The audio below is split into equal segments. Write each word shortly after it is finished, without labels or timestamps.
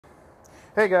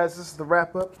Hey guys, this is the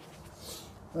wrap up.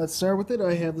 Let's start with it.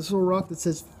 I have this little rock that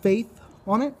says Faith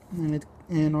on it,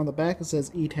 and on the back it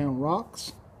says E-Town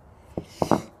Rocks.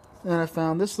 And I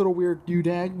found this little weird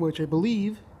doodag, which I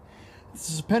believe is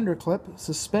a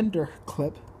suspender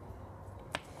clip.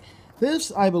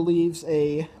 This, I believe, is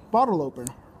a bottle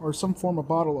opener, or some form of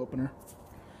bottle opener.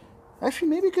 Actually,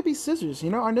 maybe it could be scissors.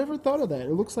 You know, I never thought of that.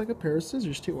 It looks like a pair of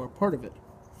scissors, too, or part of it.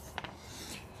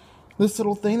 This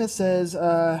little thing that says,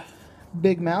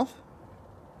 Big Mouth.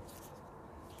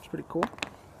 It's pretty cool.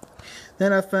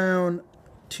 Then I found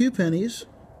 2 pennies,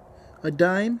 a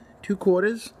dime, 2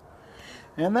 quarters,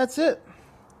 and that's it.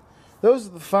 Those are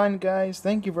the fun, guys.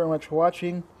 Thank you very much for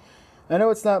watching. I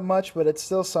know it's not much, but it's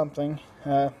still something.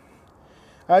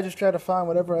 I just try to find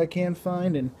whatever I can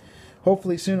find, and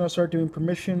hopefully soon I'll start doing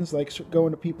permissions, like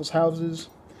going to people's houses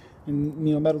and,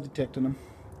 you know, metal detecting them.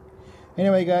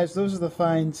 Anyway, guys, those are the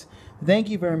finds. Thank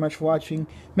you very much for watching.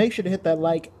 Make sure to hit that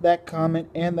like, that comment,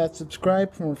 and that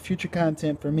subscribe for more future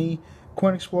content from me,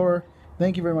 Coin Explorer.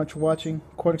 Thank you very much for watching.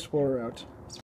 Coin Explorer out.